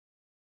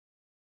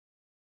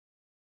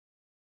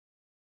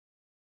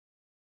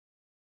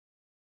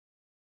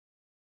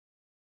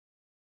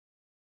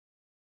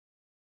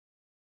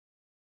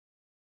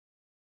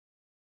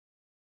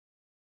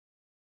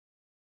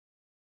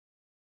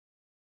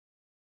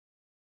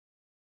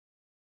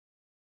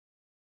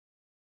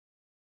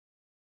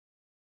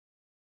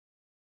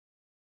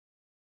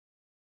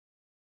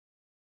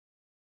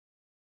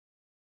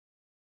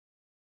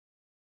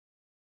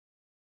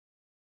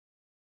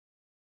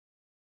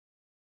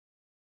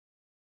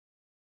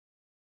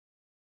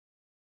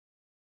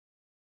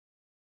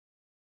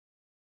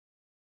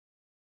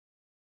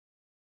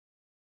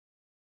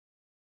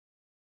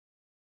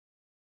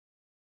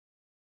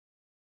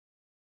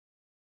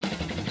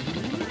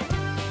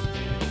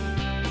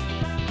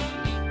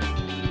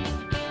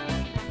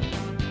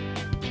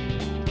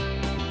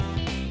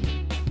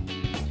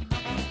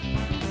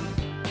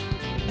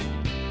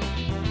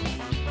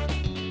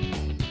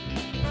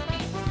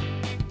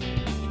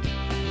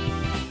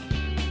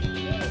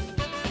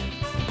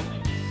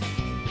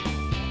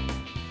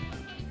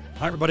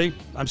Hi, everybody.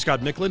 I'm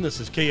Scott Michlin.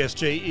 This is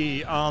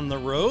KSJE On the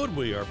Road.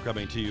 We are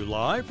coming to you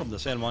live from the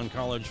San Juan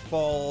College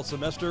Fall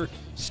Semester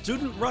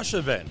Student Rush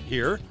event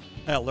here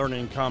at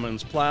Learning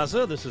Commons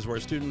Plaza. This is where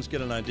students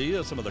get an idea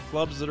of some of the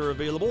clubs that are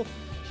available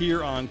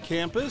here on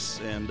campus.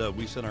 And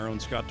we sent our own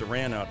Scott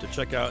Duran out to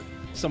check out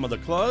some of the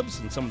clubs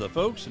and some of the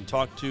folks and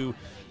talk to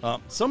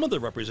some of the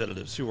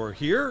representatives who are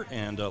here.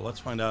 And let's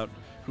find out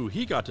who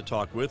he got to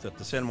talk with at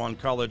the San Juan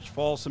College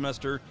Fall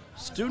Semester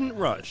Student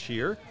Rush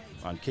here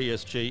on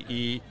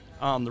KSJE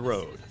On the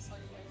Road.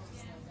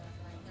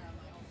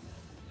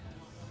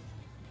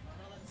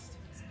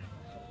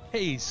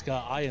 Hey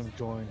Scott, I am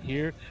joined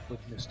here with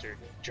Mr.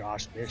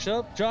 Josh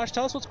Bishop. Josh,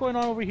 tell us what's going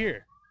on over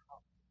here.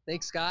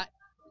 Thanks, Scott.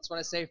 Just want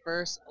to say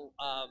first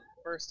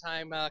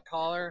time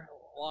caller,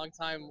 long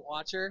time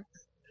watcher.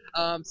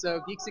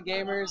 So Geeks and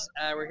Gamers,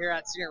 we're here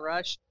at Student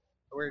Rush.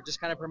 We're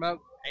just kind of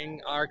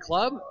promoting our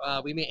club.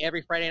 We meet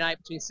every Friday night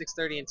between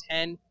 6:30 and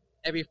 10.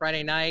 Every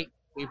Friday night.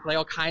 We play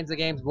all kinds of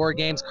games, board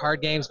games,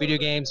 card games, video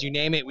games, you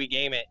name it, we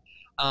game it.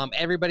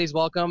 Everybody's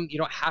welcome. You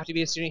don't have to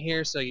be a student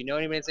here, so you know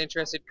anyone that's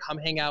interested, come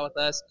hang out with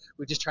us.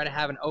 We just try to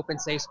have an open,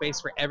 safe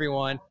space for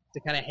everyone to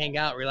kind of hang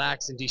out,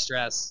 relax, and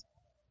de-stress.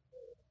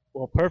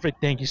 Well, perfect.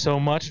 Thank you so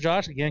much,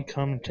 Josh. Again,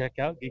 come and check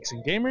out Geeks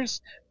and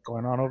Gamers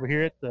going on over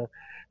here at the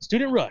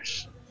Student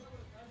Rush.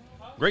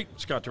 Great,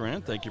 Scott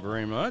Duran. Thank you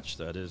very much.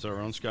 That is our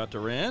own Scott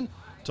Duran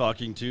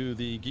talking to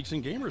the Geeks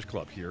and Gamers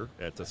Club here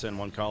at the San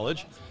Juan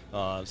College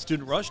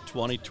Student Rush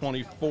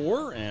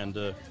 2024.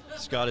 And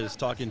Scott is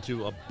talking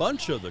to a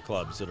bunch of the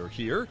clubs that are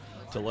here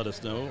to let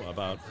us know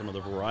about some of the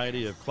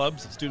variety of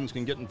clubs that students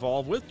can get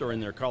involved with during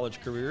their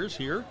college careers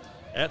here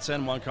at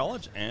San Juan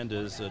College. And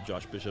as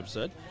Josh Bishop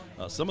said,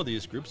 some of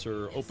these groups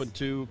are open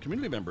to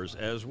community members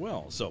as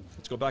well. So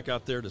let's go back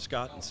out there to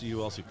Scott and see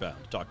who else he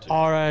found to talk to.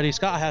 Alrighty,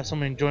 Scott, I have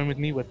someone join with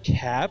me with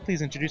Cab.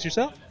 Please introduce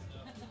yourself.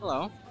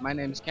 Hello, my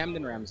name is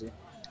Camden Ramsey.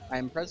 I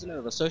am president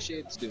of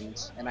Associated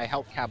Students, and I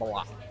help Cab a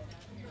lot.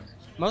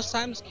 Most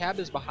times, Cab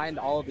is behind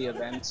all of the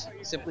events,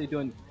 simply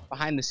doing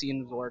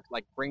behind-the-scenes work,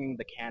 like bringing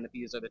the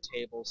canopies or the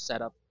tables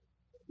set up.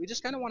 We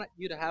just kind of want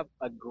you to have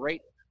a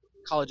great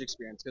college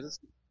experience, because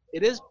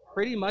it is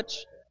pretty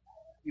much,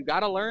 you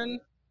got to learn,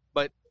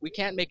 but we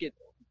can't make it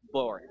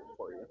boring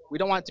for you. We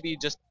don't want it to be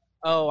just,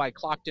 oh, I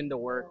clocked into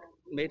work,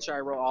 made sure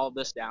I wrote all of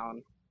this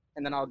down,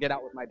 and then I'll get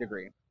out with my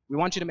degree. We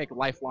want you to make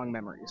lifelong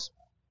memories.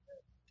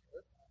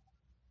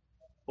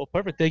 Well,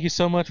 perfect. Thank you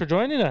so much for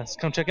joining us.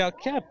 Come check out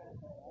Cab.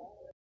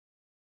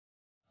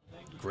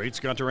 Great,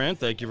 Scott Duran.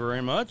 Thank you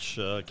very much.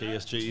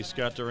 KSJE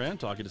Scott Duran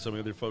talking to some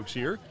of the other folks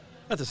here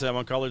at the San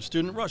Juan College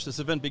Student Rush. This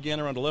event began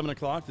around 11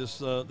 o'clock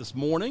this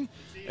morning,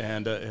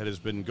 and it has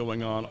been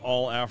going on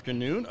all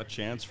afternoon. A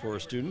chance for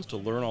students to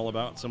learn all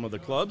about some of the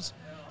clubs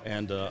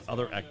and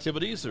other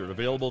activities that are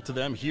available to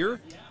them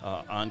here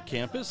on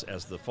campus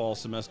as the fall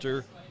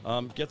semester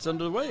gets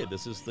underway.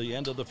 This is the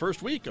end of the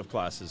first week of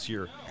classes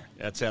here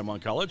at San Juan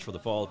College for the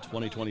fall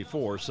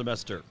 2024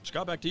 semester.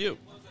 Scott, back to you.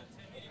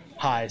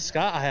 Hi,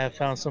 Scott. I have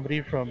found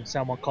somebody from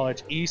San Juan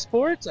College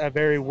Esports, a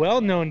very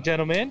well-known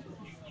gentleman.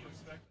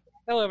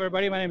 Hello,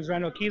 everybody. My name is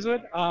Randall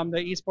Keyswood. I'm the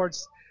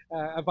esports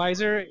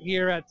advisor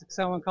here at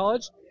San Juan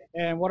College.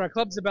 And what our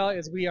club's about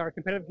is we are a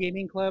competitive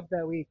gaming club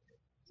that we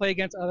play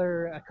against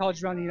other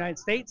colleges around the United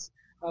States.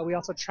 We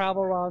also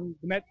travel around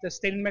the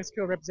state of New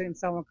Mexico representing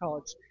San Juan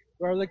College.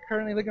 We're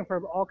currently looking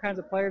for all kinds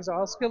of players at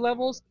all skill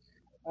levels.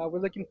 We're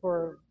looking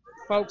for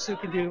folks who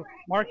can do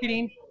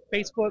marketing,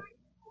 Facebook,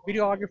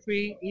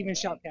 videography, even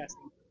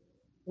shoutcasting.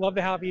 Love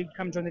to have you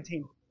come join the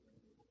team.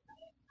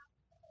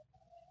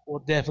 We'll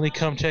definitely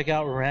come check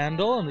out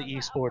Randall and the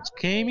Esports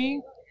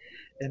Gaming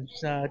and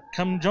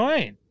come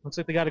join. Looks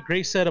like they got a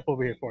great setup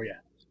over here for you.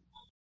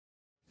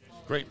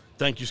 Great.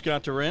 Thank you,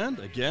 Scott Duran.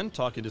 Again,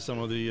 talking to some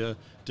of the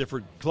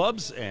different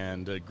clubs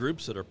and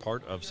groups that are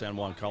part of San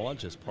Juan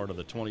College as part of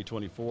the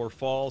 2024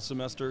 fall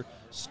semester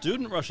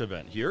Student Rush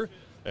event here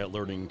at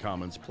Learning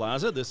Commons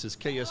Plaza. This is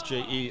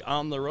KSJE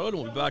On the Road,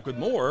 and we'll be back with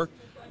more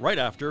right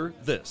after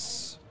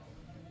this.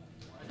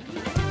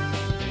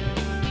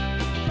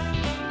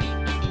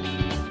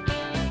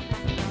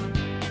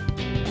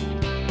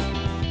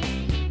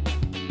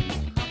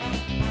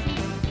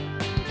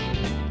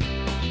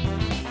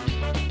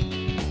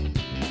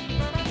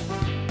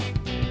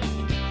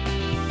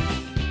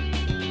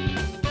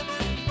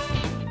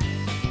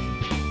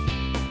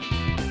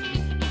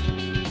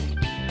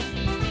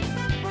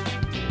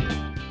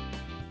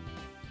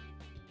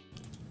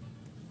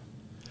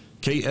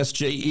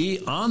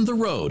 KSJE On the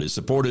Road is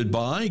supported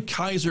by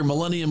Kaiser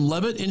Millennium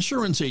Levitt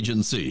Insurance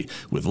Agency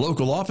with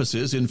local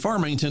offices in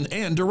Farmington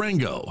and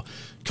Durango.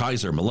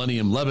 Kaiser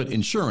Millennium Levitt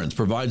Insurance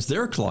provides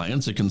their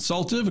clients a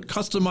consultative,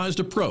 customized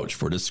approach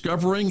for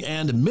discovering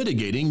and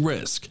mitigating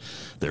risk.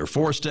 Their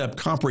four-step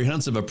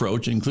comprehensive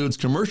approach includes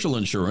commercial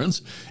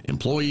insurance,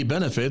 employee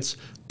benefits,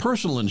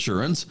 personal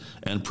insurance,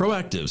 and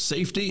proactive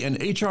safety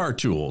and HR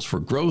tools for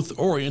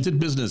growth-oriented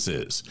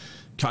businesses.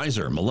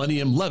 Kaiser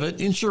Millennium Levitt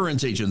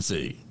Insurance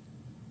Agency.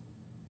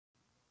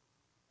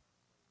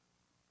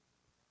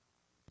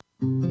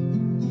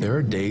 There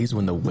are days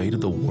when the weight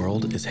of the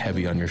world is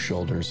heavy on your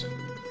shoulders.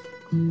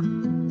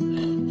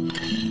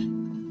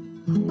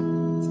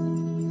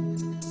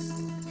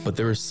 But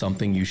there is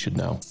something you should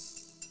know.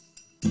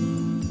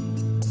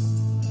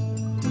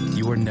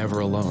 You are never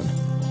alone.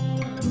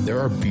 There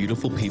are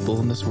beautiful people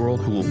in this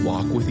world who will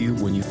walk with you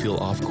when you feel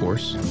off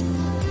course,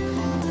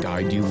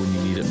 guide you when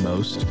you need it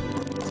most.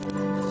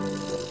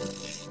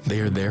 They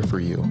are there for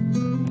you,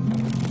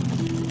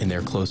 and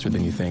they're closer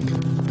than you think.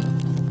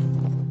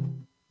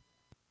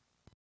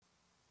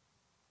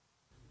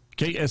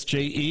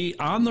 KSJE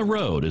On the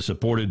Road is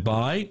supported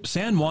by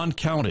San Juan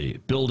County,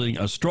 building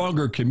a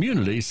stronger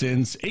community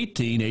since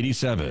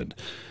 1887.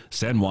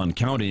 San Juan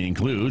County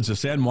includes the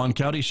San Juan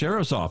County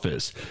Sheriff's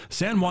Office,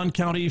 San Juan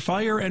County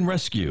Fire and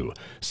Rescue,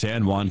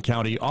 San Juan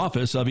County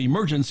Office of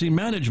Emergency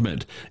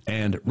Management,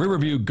 and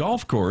Riverview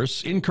Golf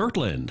Course in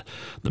Kirtland.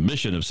 The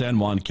mission of San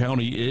Juan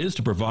County is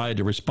to provide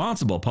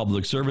responsible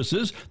public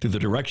services through the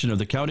direction of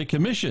the County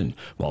Commission,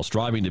 while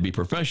striving to be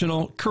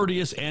professional,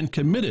 courteous, and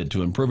committed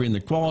to improving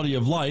the quality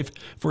of life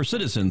for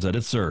citizens that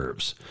it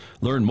serves.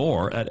 Learn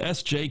more at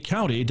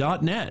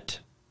sjcounty.net.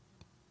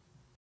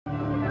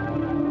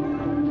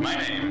 My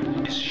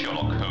name is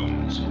Sherlock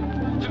Holmes.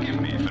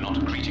 Forgive me for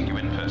not greeting you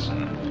in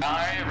person.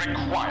 I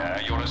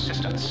require your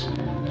assistance.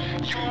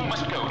 You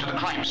must go to the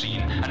crime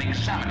scene and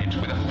examine it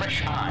with a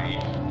fresh eye.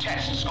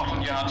 Test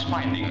Scotland Yard's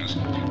findings.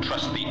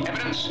 Trust the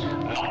evidence,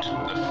 not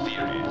the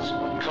theories.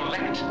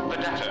 Collect the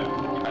data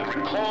and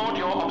record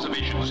your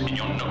observations in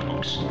your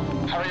notebooks.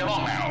 Hurry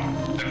along now.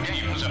 The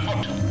game's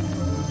afoot.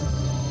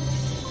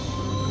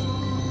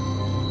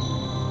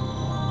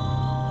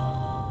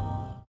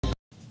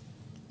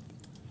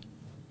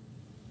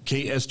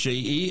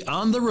 KSJE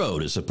On the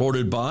Road is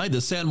supported by the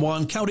San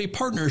Juan County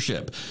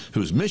Partnership,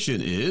 whose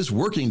mission is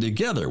working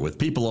together with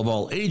people of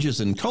all ages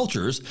and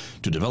cultures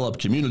to develop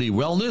community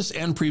wellness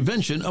and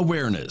prevention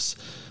awareness.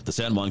 The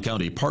San Juan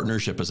County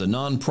Partnership is a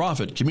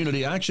nonprofit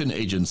community action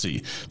agency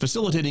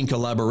facilitating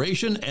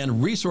collaboration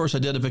and resource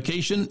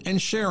identification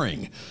and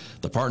sharing.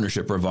 The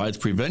partnership provides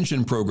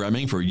prevention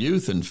programming for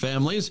youth and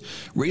families,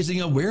 raising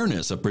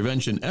awareness of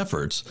prevention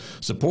efforts,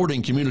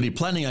 supporting community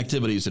planning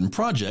activities and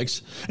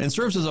projects, and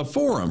serves as a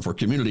forum for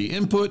community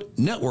input,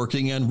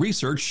 networking, and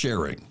research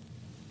sharing.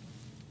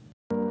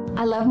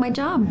 I love my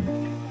job.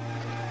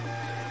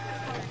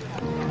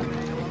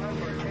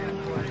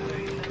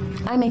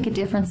 I make a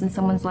difference in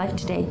someone's life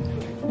today.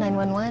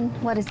 911,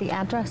 what is the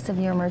address of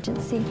your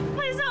emergency?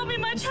 Please help me,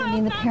 my child.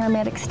 Sending the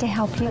paramedics to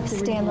help you. The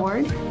Stay on the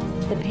reward,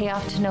 the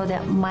payoff to know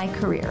that my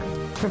career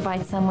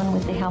provides someone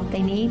with the help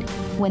they need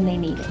when they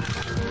need it.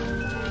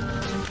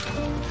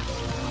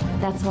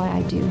 That's why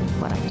I do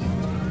what I do.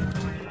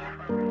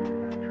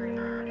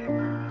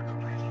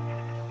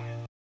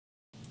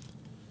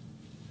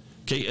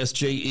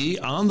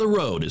 KSJE On the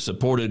Road is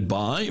supported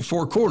by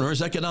Four Corners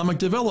Economic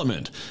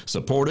Development,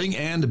 supporting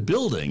and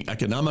building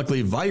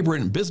economically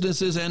vibrant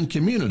businesses and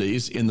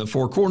communities in the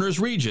Four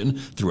Corners region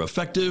through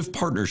effective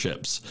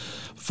partnerships.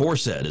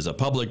 FORSET is a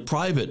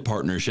public-private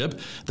partnership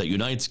that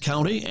unites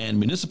county and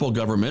municipal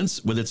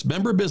governments with its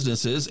member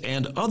businesses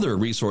and other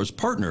resource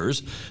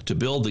partners to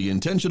build the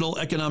intentional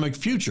economic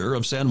future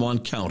of San Juan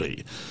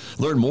County.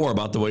 Learn more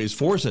about the ways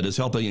FORSET is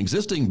helping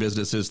existing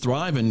businesses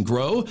thrive and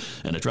grow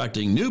and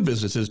attracting new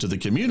businesses to the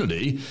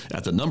community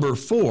at the number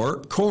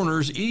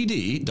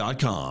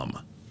 4cornersed.com.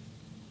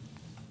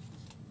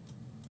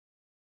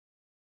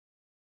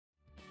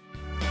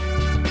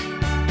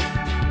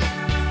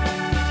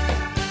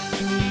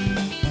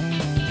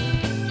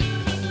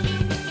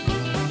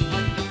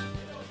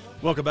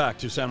 Welcome back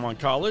to San Juan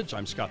College.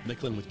 I'm Scott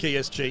Michlin with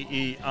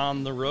KSJE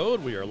On the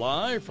Road. We are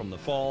live from the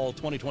Fall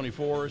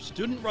 2024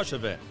 Student Rush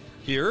event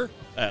here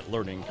at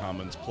Learning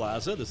Commons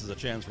Plaza. This is a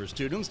chance for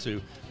students to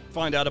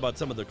find out about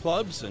some of the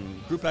clubs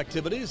and group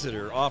activities that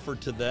are offered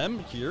to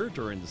them here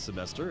during the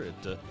semester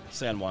at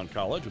San Juan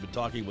College. We've been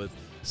talking with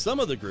some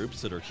of the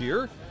groups that are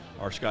here.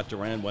 Our Scott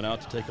Duran went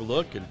out to take a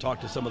look and talk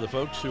to some of the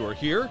folks who are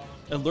here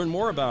and learn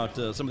more about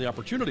some of the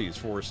opportunities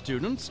for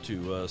students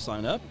to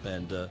sign up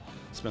and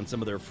spend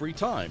some of their free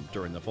time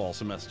during the fall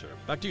semester.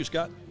 Back to you,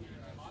 Scott.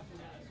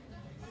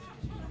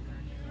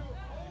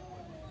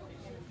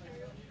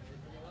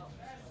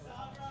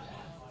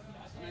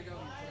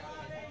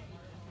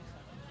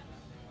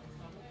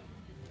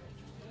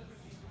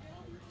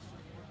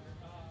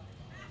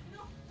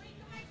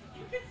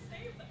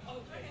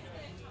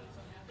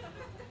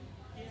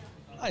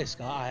 Hi,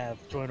 Scott. I have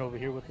joined over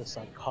here with the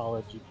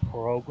psychology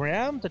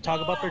program to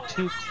talk about their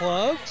two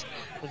clubs.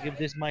 I'll give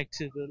this mic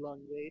to the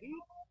young lady.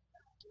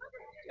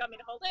 You want me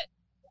to hold it?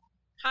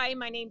 Hi,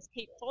 my name's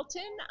Kate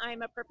Fulton.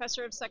 I'm a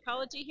professor of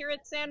psychology here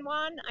at San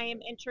Juan. I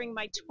am entering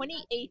my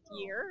 28th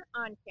year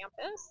on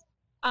campus.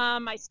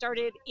 I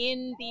started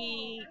in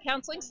the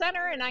counseling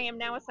center, and I am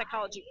now a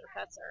psychology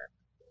professor.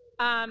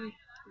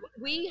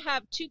 We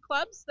have two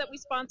clubs that we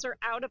sponsor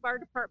out of our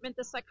department,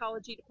 the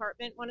psychology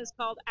department. One is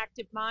called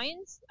Active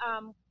Minds.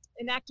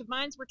 In Active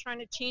Minds, we're trying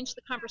to change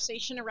the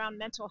conversation around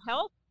mental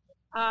health,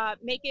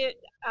 make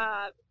it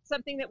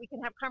something that we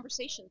can have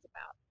conversations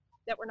about,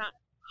 that we're not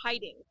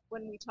hiding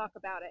when we talk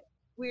about it.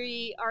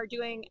 We are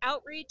doing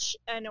outreach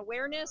and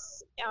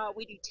awareness.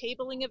 We do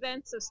tabling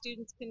events so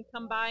students can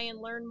come by and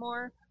learn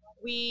more.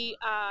 We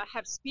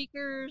have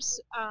speakers.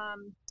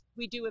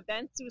 We do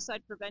events,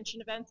 suicide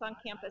prevention events on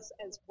campus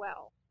as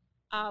well.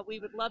 We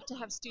would love to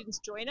have students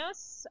join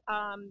us,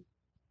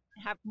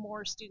 have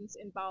more students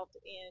involved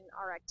in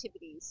our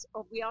activities.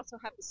 We also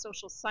have the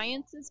Social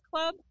Sciences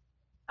Club.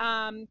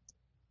 Can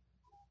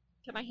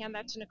I hand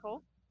that to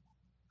Nicole?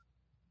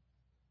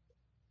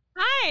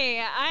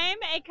 Hi, I'm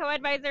a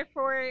co-advisor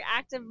for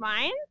Active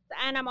Minds,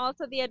 and I'm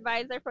also the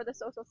advisor for the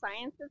Social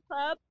Sciences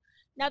Club.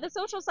 Now, the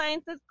Social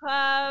Sciences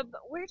Club,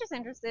 we're just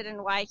interested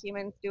in why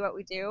humans do what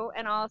we do,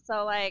 and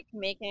also like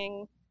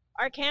making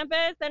our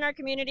campus and our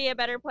community a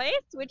better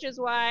place, which is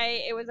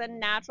why it was a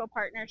natural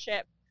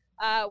partnership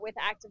with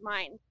Active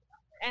Minds.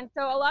 And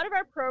so a lot of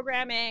our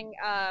programming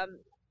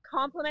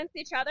complements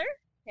each other.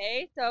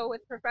 Okay, so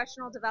with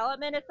professional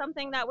development, it's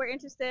something that we're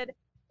interested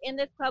in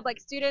this club.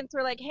 Like students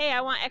were like, hey, I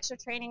want extra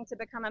training to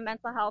become a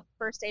mental health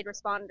first aid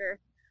responder.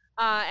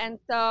 And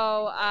so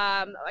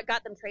I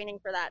got them training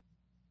for that.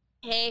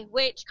 Okay,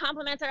 which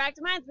complements our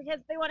Active Minds because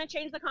they want to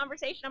change the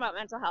conversation about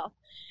mental health.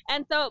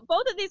 And so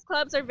both of these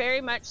clubs are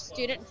very much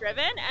student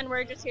driven, and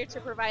we're just here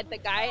to provide the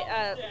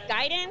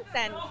guidance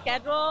and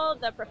schedule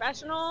the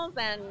professionals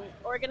and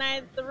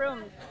organize the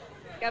rooms,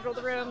 schedule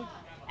the rooms,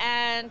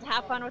 and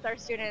have fun with our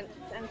students.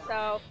 And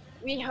so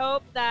we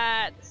hope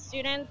that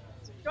students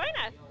join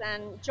us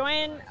and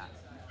join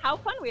how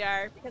fun we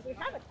are, because we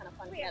have a ton of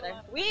fun together.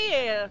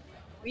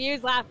 We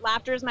use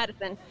laughter as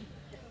medicine.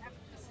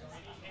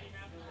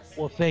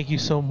 Well, thank you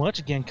so much.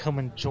 Again, come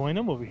and join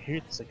them over here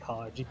at the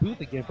Psychology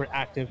booth, again, for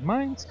Active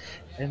Minds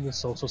and the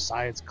Social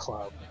Science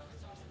Club.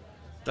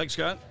 Thanks,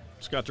 Scott.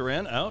 Scott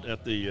Duran out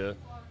at the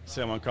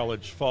San Juan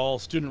College Fall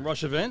Student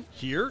Rush event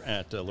here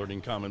at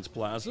Learning Commons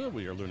Plaza.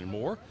 We are learning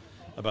more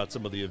about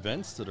some of the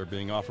events that are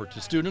being offered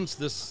to students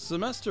this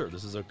semester.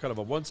 This is a kind of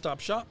a one-stop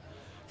shop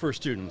for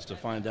students to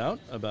find out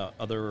about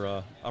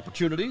other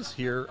opportunities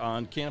here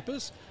on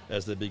campus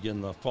as they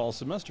begin the fall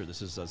semester.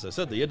 This is, as I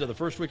said, the end of the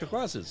first week of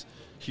classes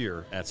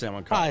here at San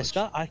Juan College. Hi,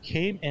 Scott. I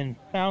came and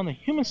found the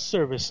Human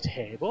Service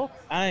table.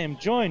 I am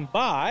joined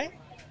by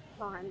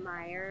Vaughn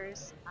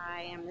Myers.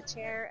 I am the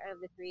chair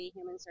of the 3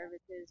 Human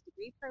Services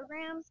degree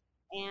programs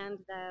and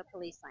the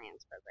Police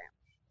Science program.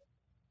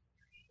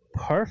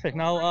 Perfect.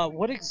 Now,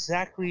 what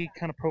exactly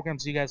kind of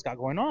programs do you guys got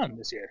going on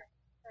this year?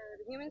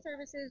 The Human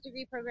Services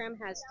degree program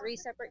has 3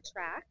 separate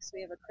tracks.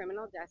 We have a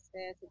criminal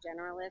justice, a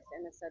generalist,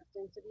 and a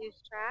substance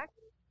abuse track.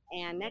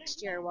 And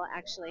next year we'll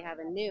actually have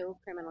a new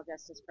criminal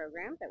justice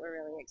program that we're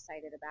really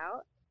excited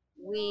about.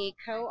 We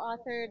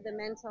co-authored the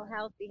mental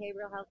health,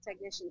 behavioral health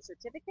technician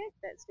certificate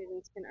that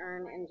students can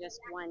earn in just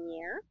 1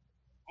 year.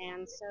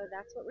 And so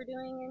that's what we're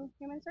doing in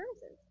Human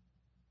Services.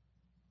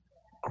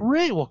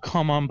 Great. Well,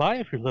 come on by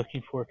if you're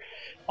looking for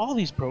all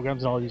these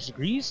programs and all these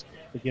degrees.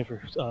 Again,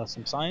 for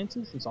some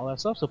sciences and all that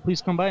stuff. So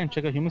please come by and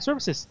check out Human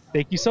Services.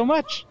 Thank you so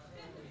much.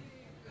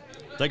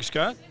 Thanks,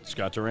 Scott.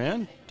 Scott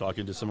Duran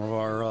talking to some of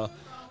our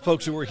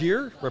folks who are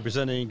here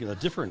representing the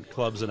different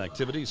clubs and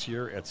activities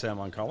here at San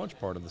Juan College,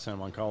 part of the San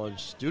Juan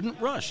College Student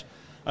Rush.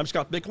 I'm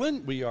Scott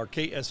Michlin. We are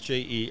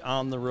KSJE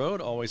on the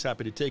road. Always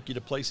happy to take you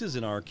to places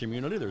in our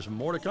community. There's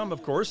more to come,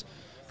 of course,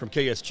 from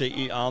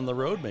KSJE on the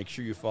road. Make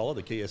sure you follow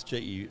the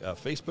KSJE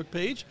Facebook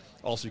page.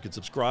 Also, you can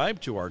subscribe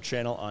to our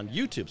channel on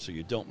YouTube so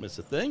you don't miss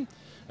a thing.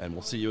 And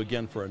we'll see you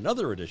again for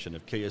another edition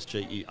of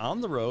KSJE on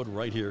the road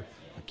right here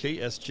at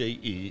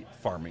KSJE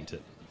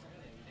Farmington.